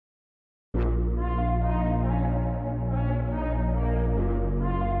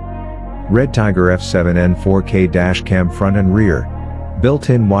REDTIGER F7N 4K dashcam front and rear.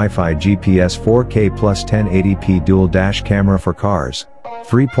 Built-in Wi-Fi GPS 4K plus 1080p dual dash camera for cars.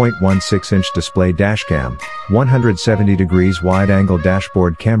 3.16-inch display dashcam, 170 degrees wide-angle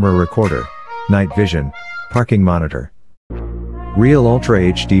dashboard camera recorder, night vision, parking monitor. Real Ultra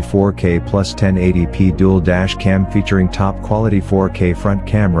HD 4K plus 1080p dual dash cam featuring top quality 4K front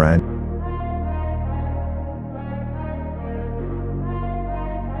camera and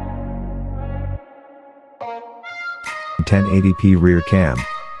 1080p rear cam.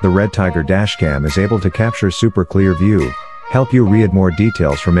 The REDTIGER dashcam is able to capture super clear view, help you read more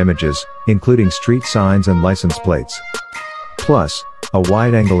details from images, including street signs and license plates. Plus, a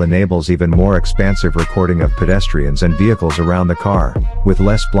wide angle enables even more expansive recording of pedestrians and vehicles around the car, with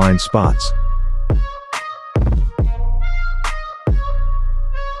less blind spots.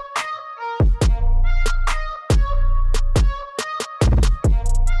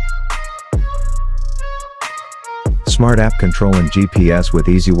 Smart app control and GPS with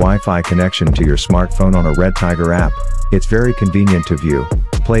easy Wi-Fi connection to your smartphone on a REDTIGER app. It's very convenient to view,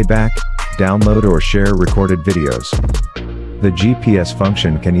 play back, download or share recorded videos. The GPS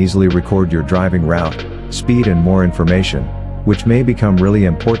function can easily record your driving route, speed and more information, which may become really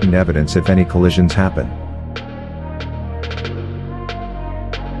important evidence if any collisions happen.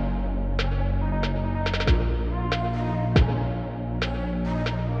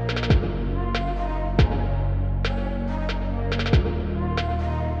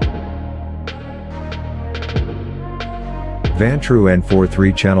 Vantrue N4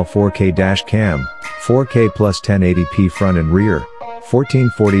 3-channel 4K dash cam, 4K plus 1080p front and rear,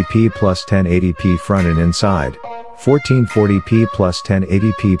 1440p plus 1080p front and inside, 1440p plus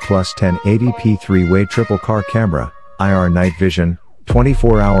 1080p plus 1080p 3-way triple car camera, IR night vision,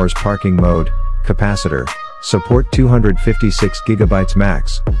 24 hours parking mode, capacitor, support 256GB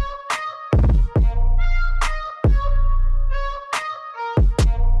max.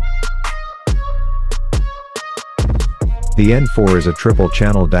 The N4 is a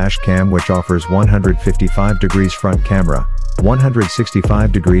triple-channel dash cam which offers 155 degrees front camera,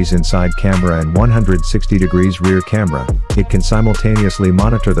 165 degrees inside camera and 160 degrees rear camera. It can simultaneously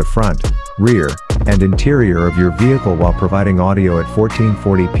monitor the front, rear, and interior of your vehicle while providing audio at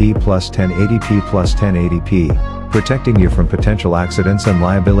 1440p plus 1080p plus 1080p, protecting you from potential accidents and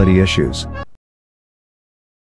liability issues.